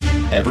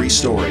Every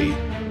story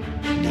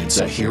needs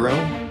a hero,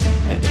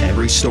 and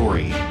every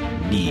story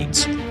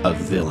needs a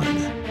villain.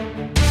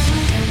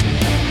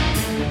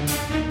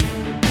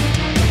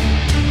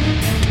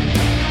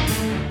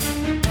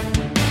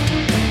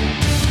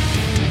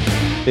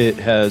 It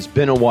has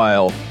been a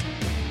while,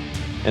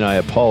 and I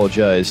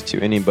apologize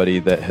to anybody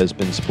that has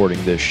been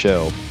supporting this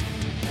show.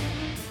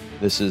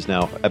 This is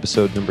now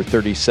episode number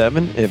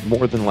 37. It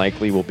more than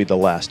likely will be the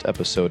last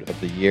episode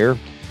of the year.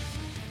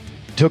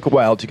 It took a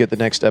while to get the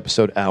next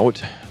episode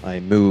out. I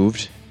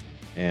moved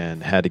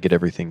and had to get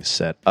everything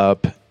set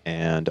up,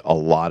 and a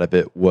lot of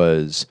it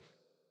was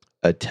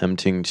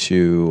attempting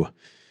to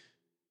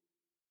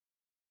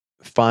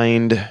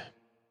find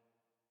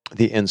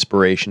the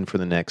inspiration for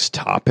the next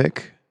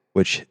topic,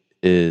 which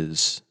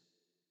is,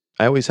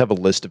 I always have a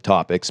list of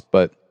topics,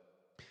 but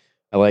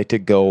I like to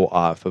go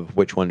off of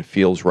which one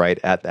feels right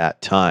at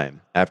that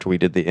time. After we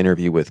did the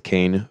interview with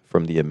Kane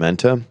from the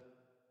Amenta,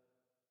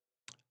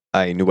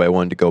 I knew I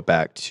wanted to go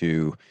back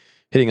to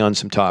hitting on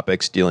some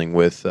topics dealing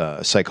with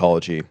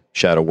psychology,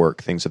 shadow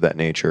work, things of that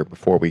nature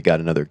before we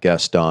got another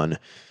guest on.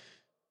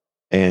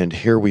 And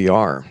here we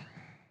are.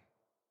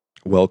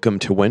 Welcome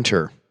to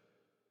winter.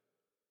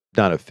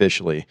 Not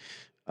officially.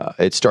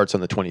 It starts on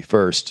the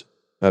 21st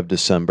of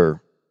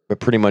December, but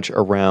pretty much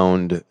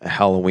around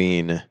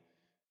Halloween,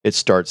 it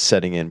starts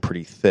setting in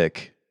pretty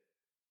thick.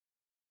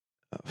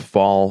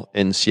 Fall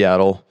in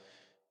Seattle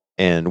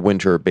and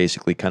winter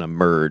basically kind of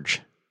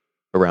merge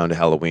around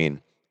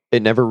Halloween.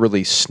 It never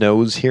really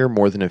snows here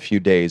more than a few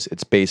days.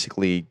 It's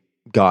basically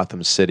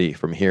Gotham City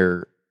from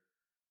here.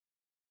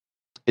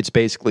 It's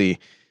basically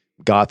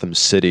Gotham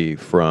City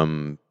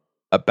from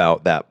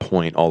about that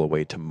point all the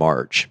way to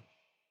March.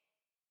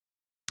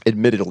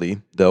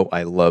 Admittedly, though,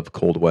 I love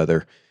cold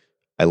weather.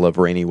 I love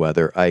rainy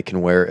weather. I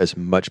can wear as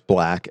much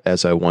black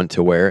as I want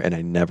to wear, and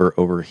I never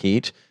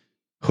overheat.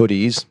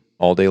 Hoodies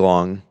all day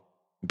long,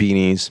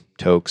 beanies,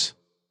 toques,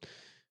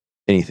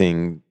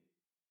 anything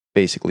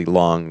basically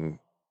long,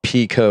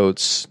 pea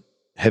coats,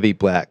 heavy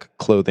black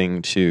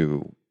clothing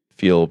to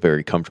feel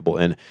very comfortable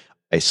in.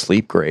 I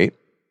sleep great,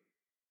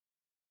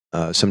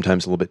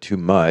 sometimes a little bit too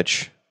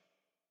much.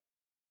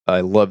 I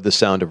love the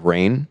sound of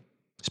rain,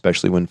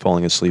 especially when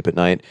falling asleep at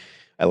night.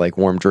 I like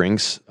warm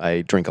drinks.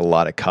 I drink a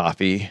lot of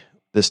coffee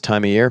this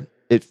time of year.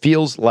 It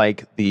feels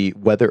like the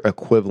weather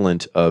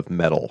equivalent of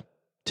metal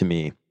to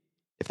me,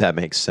 if that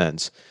makes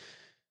sense.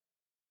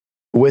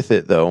 With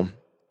it, though,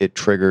 it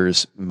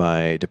triggers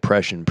my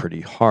depression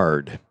pretty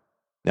hard.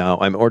 Now,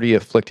 I'm already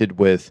afflicted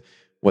with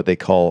what they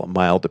call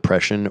mild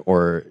depression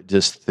or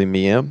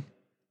dysthymia,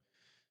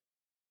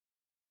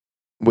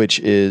 which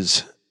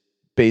is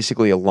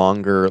basically a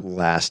longer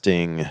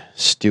lasting,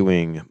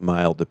 stewing,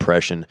 mild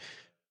depression.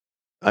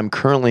 I'm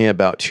currently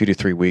about 2 to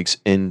 3 weeks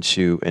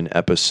into an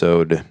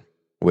episode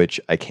which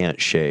I can't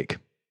shake.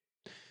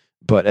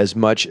 But as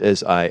much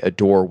as I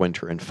adore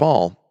winter and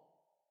fall,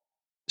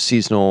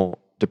 seasonal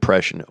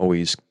depression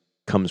always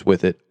comes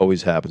with it,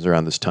 always happens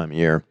around this time of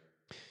year.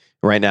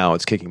 Right now,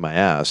 it's kicking my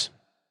ass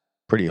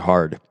pretty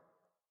hard.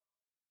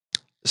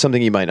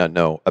 Something you might not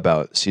know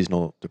about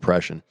seasonal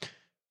depression.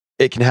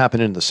 It can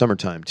happen in the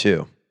summertime,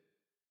 too.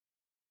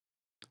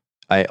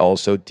 I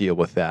also deal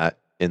with that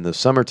in the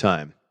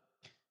summertime.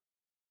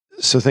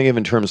 So think of it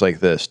in terms like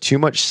this. Too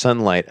much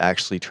sunlight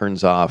actually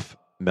turns off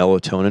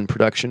melatonin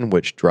production,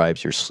 which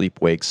drives your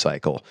sleep-wake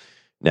cycle.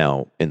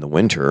 Now, in the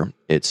winter,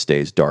 it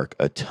stays dark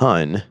a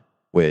ton,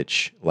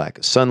 which lack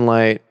of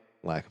sunlight,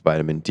 lack of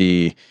vitamin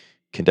D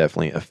can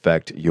definitely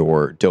affect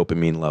your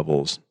dopamine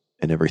levels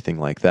and everything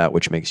like that,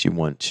 which makes you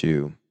want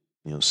to,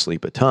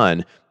 sleep a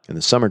ton. In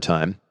the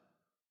summertime,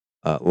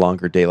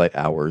 longer daylight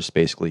hours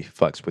basically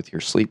fucks with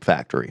your sleep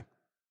factory.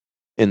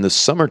 In the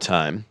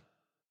summertime,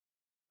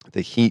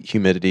 the heat,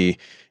 humidity,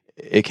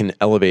 it can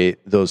elevate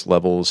those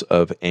levels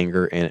of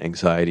anger and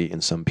anxiety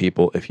in some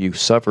people if you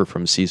suffer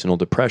from seasonal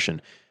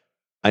depression.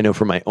 I know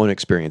from my own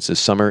experiences,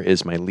 summer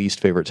is my least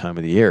favorite time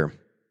of the year.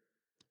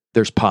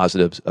 There's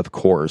positives, of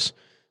course,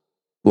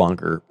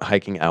 longer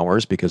hiking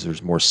hours because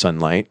there's more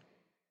sunlight.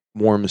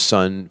 Warm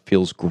sun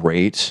feels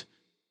great.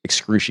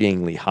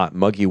 Excruciatingly hot,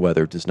 muggy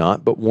weather does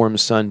not, but warm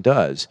sun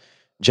does.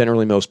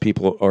 Generally, most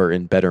people are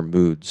in better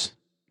moods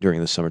during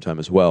the summertime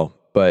as well.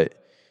 But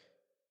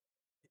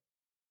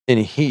in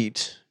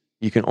heat,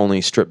 you can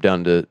only strip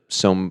down to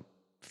some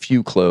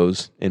few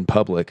clothes in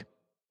public,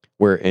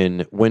 where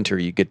in winter,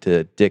 you get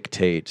to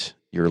dictate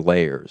your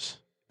layers.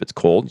 If it's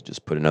cold, you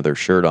just put another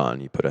shirt on,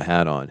 you put a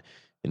hat on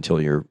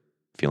until you're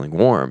feeling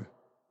warm.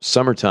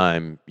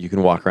 Summertime, you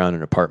can walk around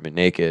an apartment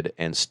naked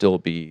and still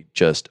be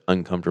just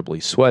uncomfortably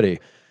sweaty.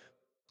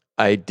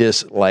 I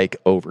dislike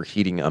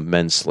overheating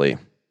immensely.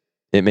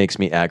 It makes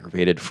me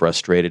aggravated,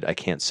 frustrated. I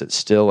can't sit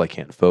still. I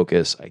can't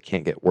focus. I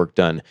can't get work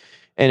done.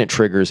 And it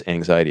triggers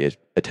anxiety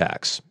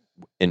attacks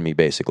in me,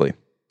 basically.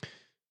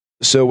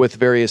 So with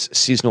various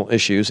seasonal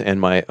issues and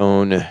my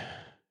own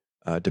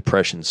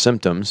depression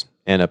symptoms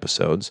and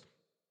episodes,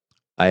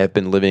 I have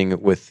been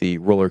living with the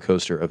roller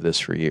coaster of this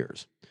for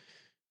years.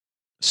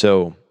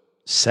 So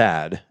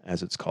SAD,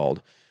 as it's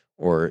called,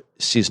 or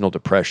seasonal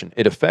depression.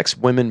 It affects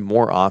women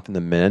more often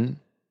than men,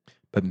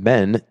 but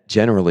men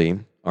generally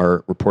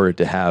are reported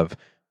to have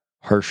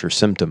harsher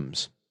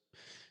symptoms.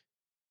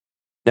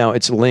 Now,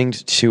 it's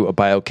linked to a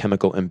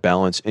biochemical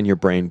imbalance in your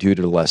brain due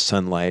to less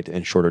sunlight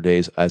and shorter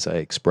days, as I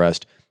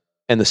expressed.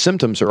 And the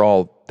symptoms are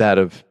all that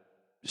of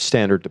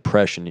standard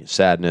depression,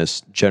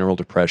 sadness, general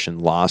depression,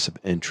 loss of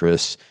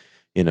interest,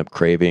 you end up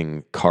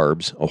craving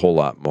carbs a whole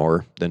lot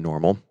more than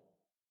normal.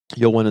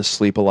 You'll want to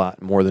sleep a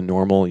lot more than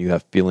normal. You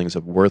have feelings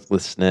of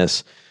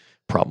worthlessness,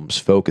 problems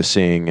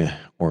focusing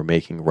or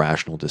making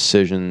rational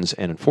decisions,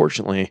 and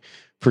unfortunately,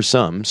 for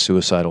some,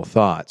 suicidal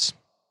thoughts.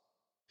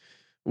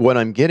 What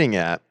I'm getting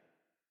at,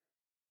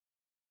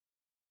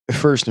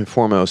 first and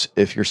foremost,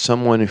 if you're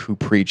someone who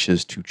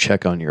preaches to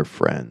check on your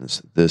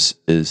friends, this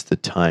is the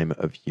time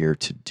of year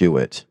to do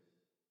it.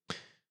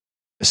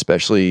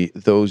 Especially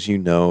those you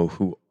know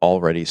who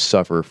already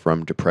suffer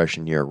from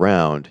depression year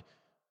round.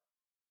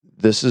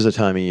 This is a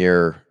time of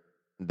year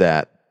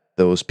that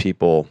those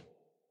people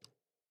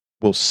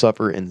will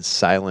suffer in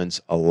silence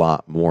a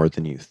lot more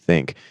than you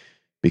think.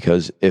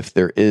 Because if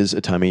there is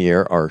a time of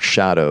year our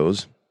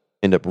shadows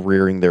end up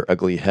rearing their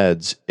ugly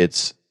heads,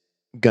 it's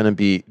going to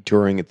be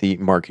during the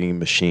marketing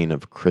machine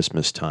of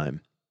Christmas time.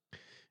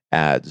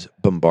 Ads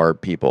bombard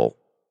people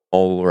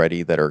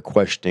already that are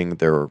questioning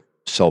their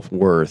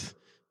self-worth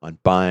on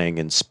buying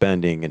and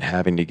spending and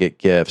having to get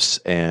gifts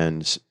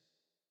and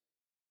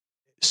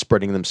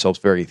spreading themselves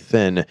very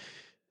thin.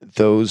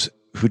 Those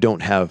who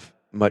don't have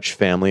much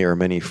family or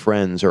many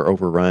friends are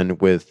overrun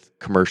with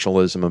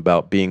commercialism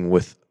about being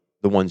with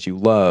the ones you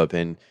love.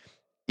 And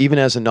even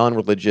as a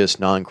non-religious,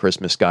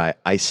 non-Christmas guy,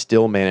 I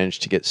still manage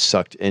to get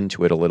sucked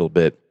into it a little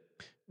bit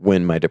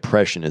when my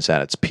depression is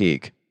at its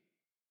peak.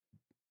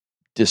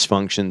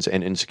 Dysfunctions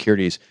and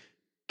insecurities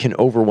can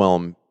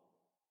overwhelm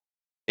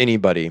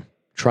anybody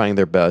trying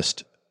their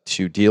best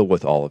to deal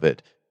with all of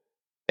it.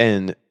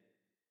 And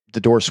the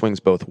door swings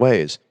both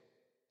ways.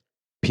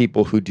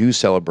 People who do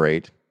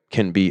celebrate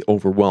can be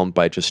overwhelmed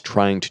by just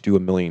trying to do a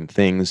million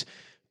things,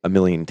 a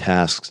million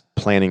tasks,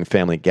 planning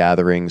family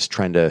gatherings,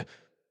 trying to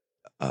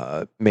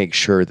make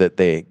sure that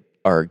they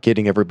are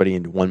getting everybody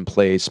into one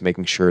place,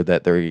 making sure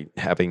that they're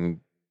having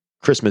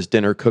Christmas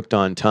dinner cooked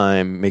on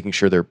time, making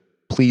sure they're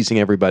pleasing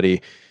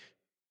everybody.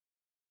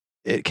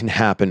 It can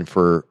happen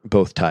for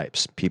both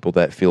types. People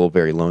that feel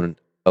very alone.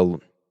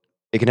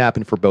 It can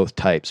happen for both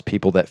types.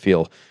 People that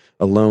feel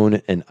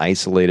alone and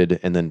isolated,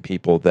 and then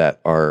people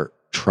that are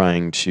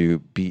trying to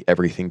be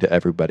everything to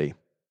everybody.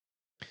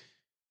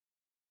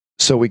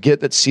 So we get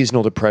that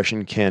seasonal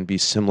depression can be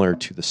similar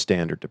to the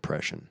standard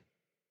depression.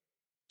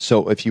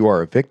 So if you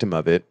are a victim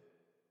of it,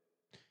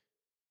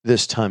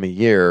 this time of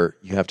year,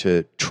 you have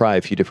to try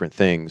a few different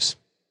things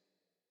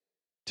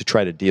to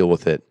try to deal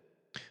with it.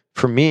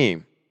 For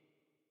me,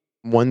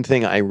 one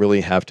thing I really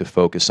have to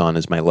focus on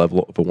is my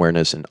level of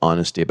awareness and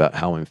honesty about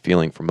how I'm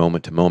feeling from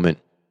moment to moment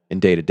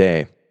and day to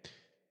day,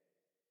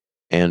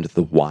 and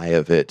the why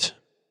of it.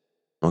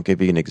 I'll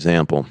give you an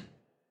example.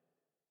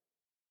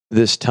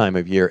 This time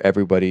of year,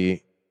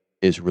 everybody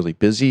is really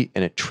busy,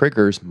 and it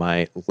triggers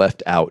my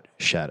left out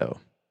shadow.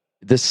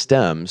 This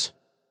stems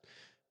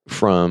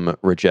from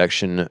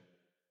rejection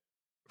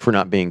for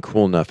not being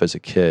cool enough as a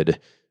kid.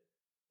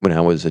 When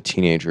I was a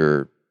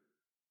teenager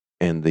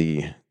and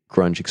the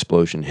grunge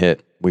explosion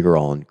hit, we were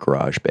all in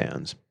garage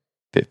bands,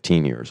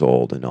 15 years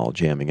old and all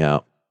jamming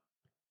out.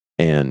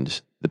 And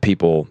the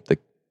people,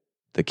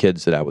 the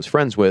kids that I was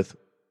friends with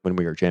when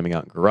we were jamming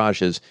out in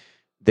garages,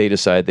 they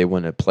decided they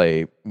wanted to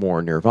play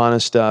more Nirvana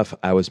stuff.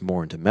 I was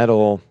more into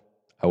metal.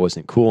 I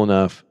wasn't cool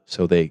enough,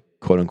 so they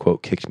quote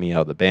unquote kicked me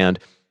out of the band.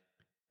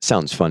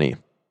 Sounds funny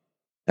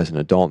as an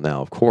adult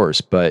now, of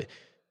course, but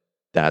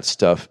that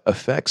stuff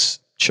affects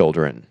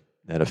children.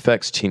 That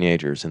affects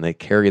teenagers, and they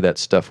carry that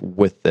stuff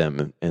with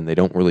them, and they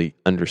don't really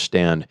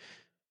understand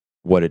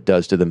what it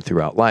does to them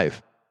throughout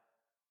life.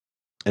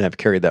 And I've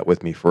carried that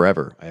with me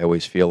forever. I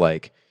always feel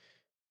like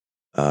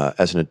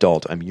as an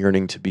adult, I'm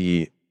yearning to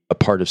be a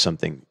part of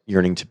something,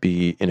 yearning to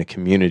be in a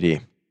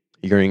community,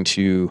 yearning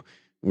to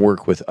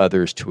work with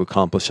others to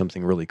accomplish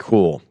something really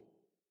cool.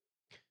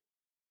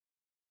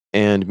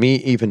 And me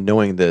even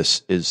knowing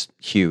this is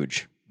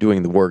huge.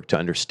 Doing the work to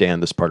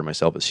understand this part of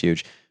myself is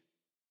huge.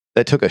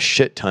 That took a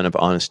shit ton of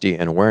honesty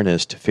and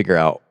awareness to figure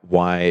out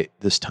why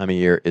this time of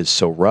year is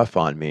so rough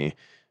on me.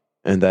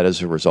 And that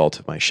is a result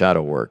of my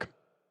shadow work,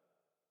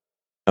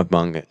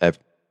 among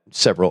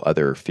several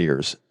other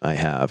fears I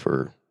have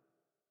or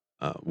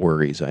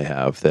worries I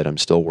have that I'm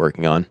still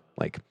working on,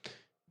 like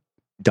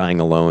dying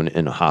alone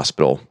in a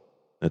hospital.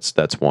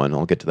 That's one.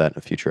 I'll get to that in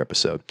a future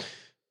episode.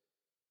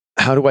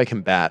 How do I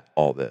combat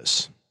all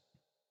this?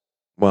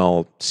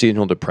 Well,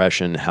 seasonal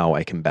depression, how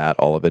I combat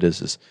all of it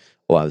is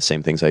a lot of the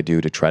same things I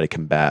do to try to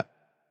combat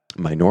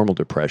my normal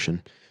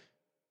depression.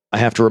 I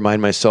have to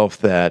remind myself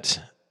that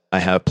I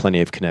have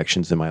plenty of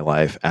connections in my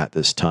life at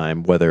this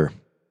time, whether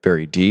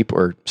very deep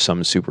or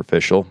some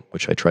superficial,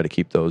 which I try to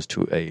keep those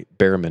to a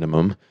bare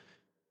minimum.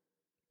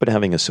 But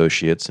having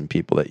associates and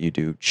people that you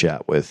do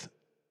chat with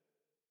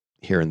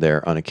here and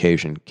there on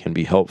occasion can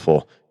be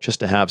helpful just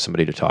to have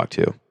somebody to talk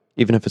to.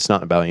 Even if it's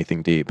not about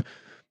anything deep,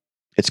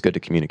 it's good to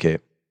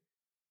communicate.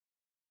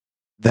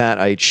 That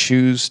I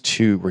choose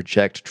to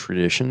reject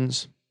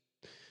traditions.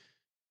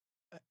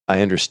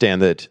 I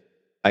understand that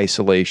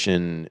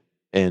isolation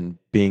and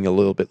being a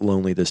little bit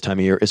lonely this time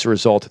of year is a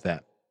result of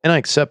that. And I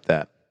accept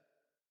that.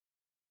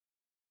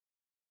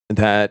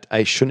 That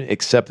I shouldn't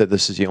accept that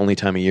this is the only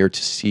time of year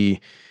to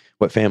see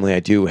what family I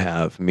do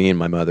have. Me and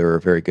my mother are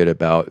very good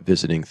about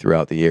visiting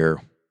throughout the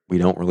year. We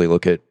don't really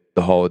look at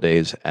the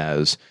holidays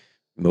as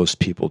most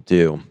people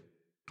do.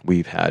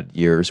 We've had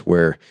years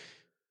where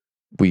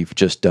we've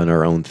just done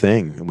our own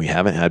thing and we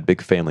haven't had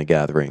big family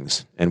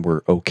gatherings, and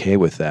we're okay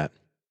with that.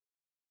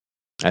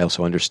 I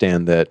also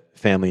understand that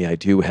family I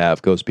do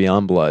have goes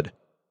beyond blood.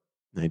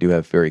 I do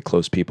have very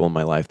close people in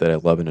my life that I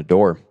love and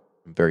adore.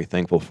 I'm very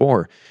thankful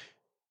for.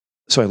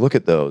 So I look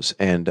at those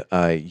and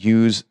I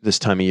use this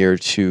time of year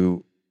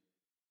to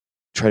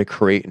try to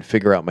create and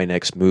figure out my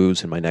next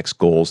moves and my next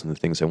goals and the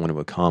things I want to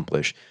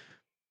accomplish.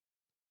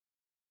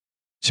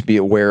 To be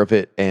aware of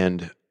it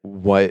and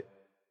what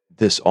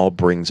this all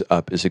brings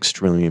up is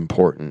extremely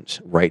important.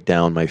 Write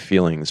down my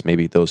feelings,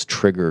 maybe those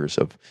triggers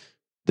of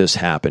this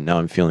happened. Now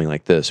I'm feeling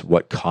like this.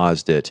 What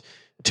caused it?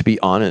 To be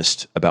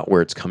honest about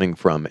where it's coming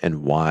from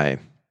and why,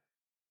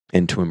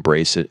 and to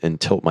embrace it and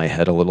tilt my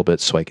head a little bit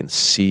so I can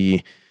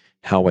see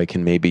how I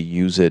can maybe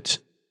use it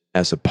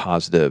as a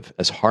positive.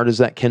 As hard as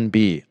that can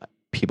be,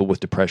 people with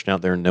depression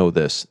out there know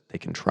this. They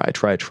can try.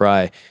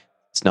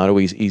 It's not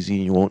always easy.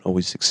 You won't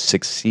always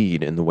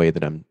succeed in the way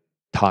that I'm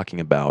talking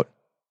about.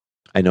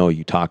 I know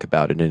you talk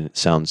about it and it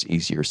sounds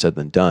easier said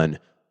than done.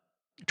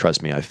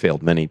 Trust me, I've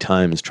failed many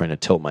times trying to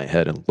tilt my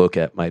head and look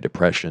at my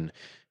depression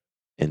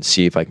and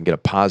see if I can get a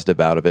positive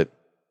out of it.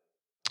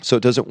 So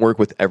it doesn't work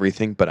with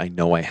everything, but I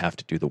know I have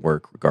to do the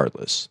work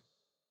regardless.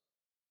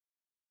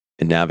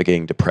 And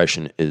navigating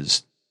depression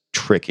is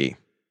tricky.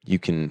 You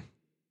can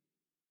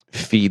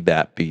feed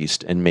that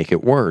beast and make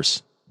it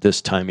worse.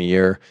 This time of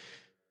year,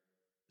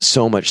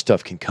 so much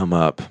stuff can come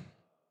up,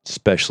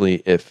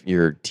 especially if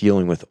you're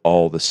dealing with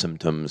all the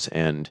symptoms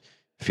and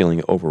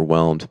feeling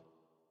overwhelmed.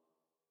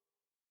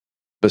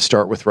 But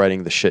start with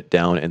writing the shit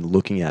down and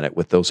looking at it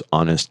with those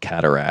honest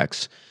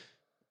cataracts.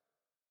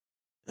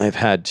 I've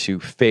had to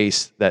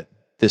face that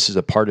this is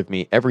a part of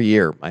me. Every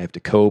year I have to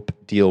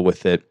cope, deal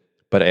with it,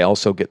 but I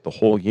also get the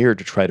whole year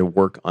to try to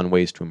work on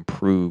ways to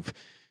improve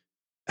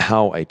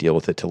how I deal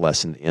with it to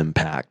lessen the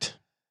impact.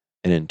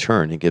 And in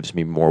turn, it gives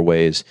me more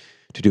ways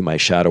to do my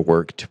shadow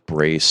work to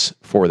brace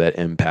for that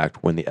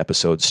impact when the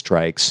episode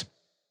strikes.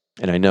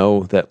 And I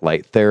know that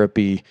light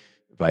therapy,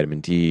 vitamin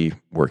D,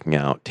 working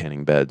out,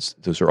 tanning beds,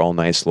 those are all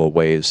nice little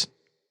ways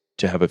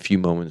to have a few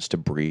moments to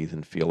breathe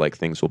and feel like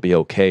things will be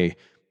okay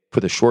for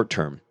the short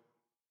term.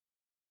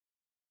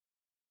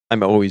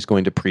 I'm always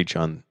going to preach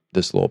on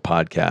this little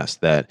podcast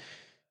that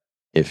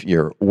if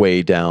you're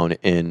way down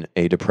in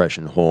a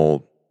depression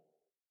hole,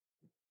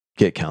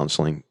 get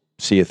counseling,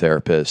 see a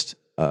therapist.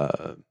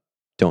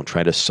 Don't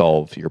try to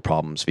solve your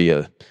problems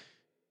via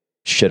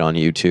shit on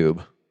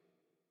YouTube.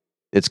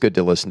 It's good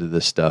to listen to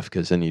this stuff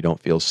because then you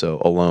don't feel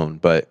so alone.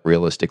 But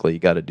realistically, you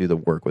got to do the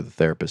work with a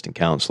therapist and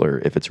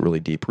counselor if it's really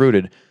deep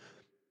rooted.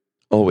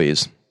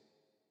 Always.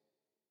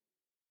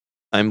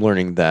 I'm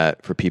learning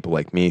that for people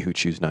like me who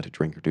choose not to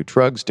drink or do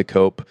drugs to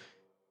cope,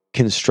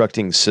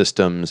 constructing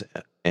systems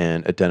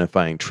and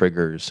identifying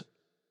triggers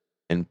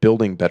and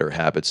building better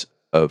habits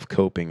of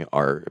coping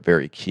are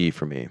very key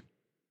for me.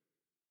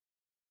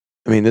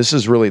 I mean, this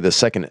is really the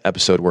second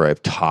episode where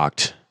I've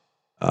talked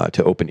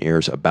to open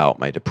ears about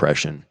my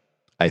depression.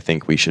 I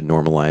think we should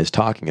normalize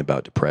talking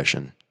about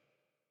depression.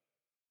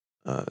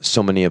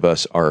 So many of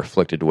us are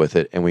afflicted with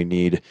it, and we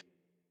need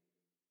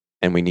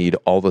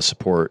all the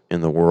support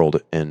in the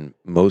world, and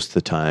most of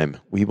the time,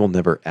 we will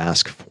never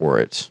ask for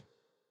it.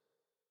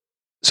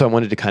 So I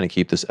wanted to kind of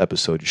keep this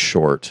episode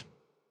short.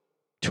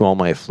 To all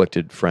my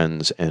afflicted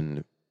friends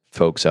and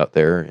folks out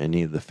there,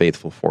 any of the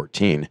faithful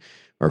 14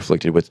 are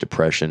afflicted with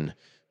depression,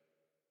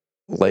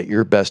 let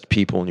your best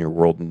people in your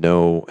world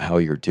know how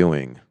you're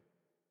doing.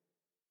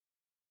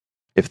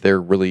 If they're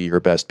really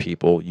your best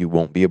people, you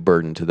won't be a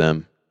burden to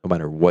them, no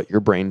matter what your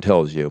brain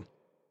tells you.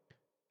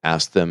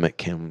 Ask them,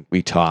 can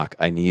we talk?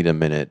 I need a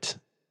minute.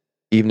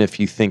 Even if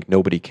you think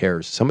nobody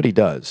cares, somebody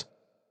does.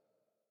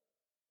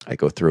 I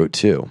go through it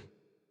too.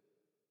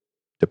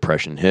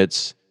 Depression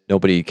hits.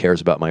 Nobody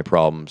cares about my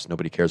problems.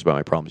 Nobody cares about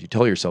my problems. You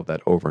tell yourself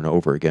that over and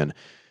over again.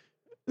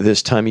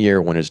 This time of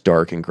year when it's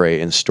dark and gray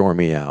and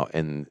stormy out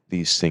and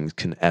these things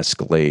can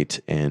escalate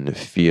and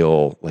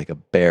feel like a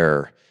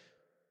bear,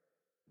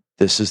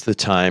 this is the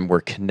time where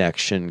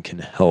connection can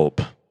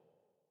help,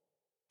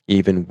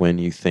 even when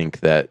you think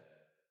that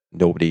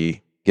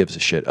nobody gives a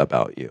shit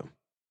about you.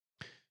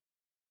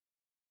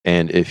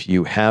 And if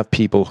you have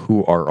people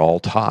who are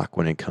all talk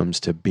when it comes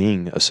to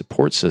being a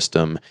support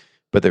system,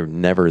 but they're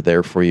never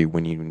there for you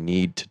when you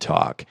need to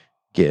talk,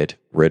 get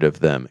rid of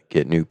them.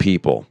 Get new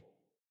people.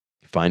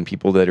 Find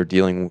people that are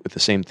dealing with the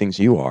same things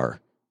you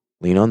are.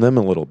 Lean on them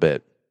a little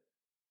bit.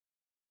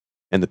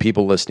 And the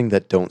people listening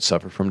that don't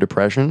suffer from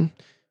depression,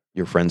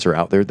 your friends are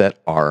out there that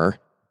are,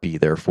 be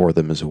there for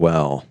them as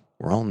well.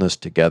 We're all in this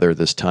together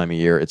this time of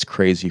year. It's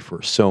crazy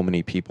for so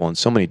many people on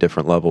so many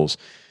different levels.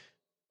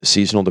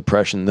 Seasonal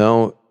depression,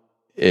 though,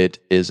 it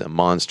is a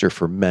monster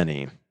for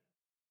many.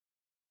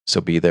 So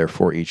be there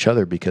for each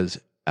other,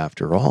 because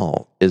after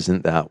all,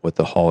 isn't that what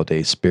the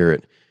holiday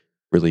spirit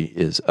really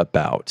is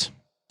about?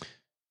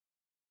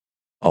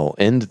 I'll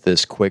end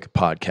this quick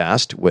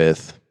podcast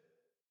with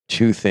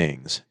two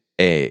things.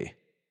 A,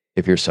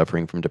 if you're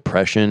suffering from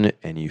depression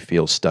and you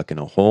feel stuck in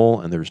a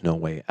hole and there's no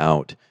way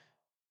out,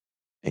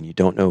 and you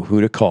don't know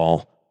who to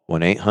call,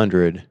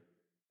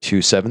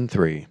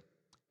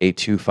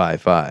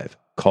 1-800-273-8255.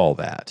 Call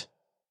that.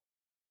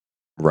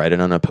 Write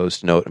it on a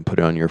Post-it note and put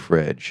it on your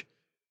fridge.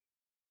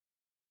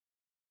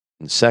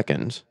 And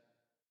second,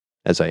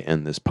 as I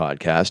end this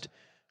podcast,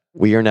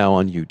 we are now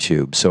on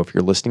YouTube. So if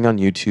you're listening on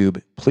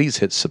YouTube, please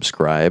hit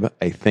subscribe.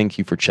 I thank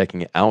you for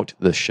checking out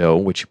the show,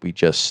 which we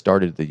just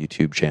started the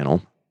YouTube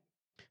channel.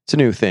 It's a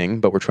new thing,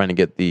 but we're trying to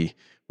get the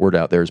word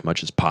out there as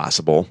much as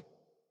possible.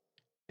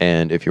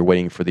 And if you're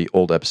waiting for the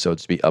old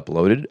episodes to be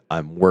uploaded,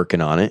 I'm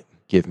working on it.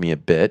 Give me a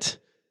bit.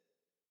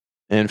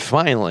 And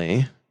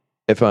finally,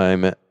 if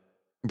I'm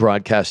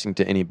broadcasting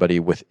to anybody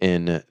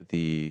within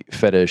the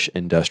fetish,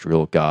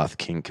 industrial, goth,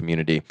 kink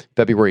community,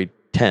 February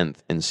 10th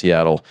in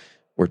Seattle,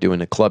 we're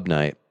doing a club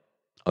night.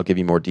 I'll give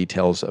you more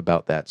details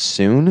about that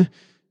soon,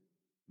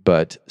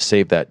 but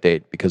save that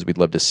date because we'd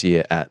love to see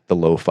it at the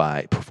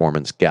Lo-Fi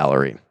Performance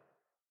Gallery.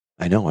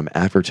 I know I'm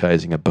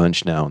advertising a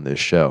bunch now in this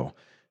show.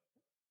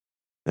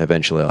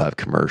 Eventually I'll have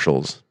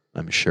commercials,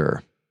 I'm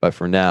sure. But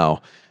for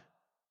now,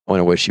 I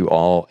want to wish you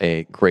all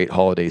a great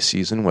holiday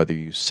season, whether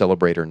you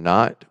celebrate or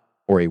not,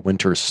 or a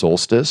winter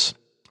solstice,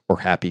 or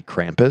happy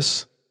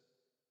Krampus.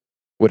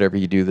 Whatever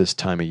you do this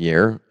time of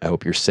year, I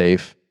hope you're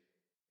safe,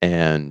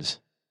 and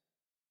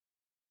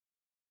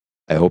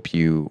I hope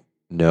you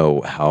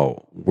know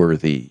how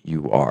worthy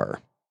you are.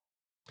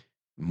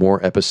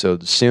 More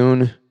episodes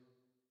soon.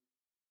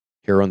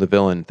 Hero and the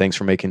Villain, thanks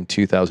for making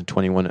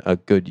 2021 a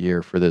good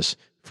year for this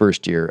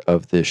first year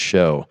of this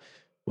show.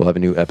 We'll have a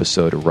new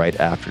episode right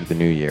after the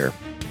new year.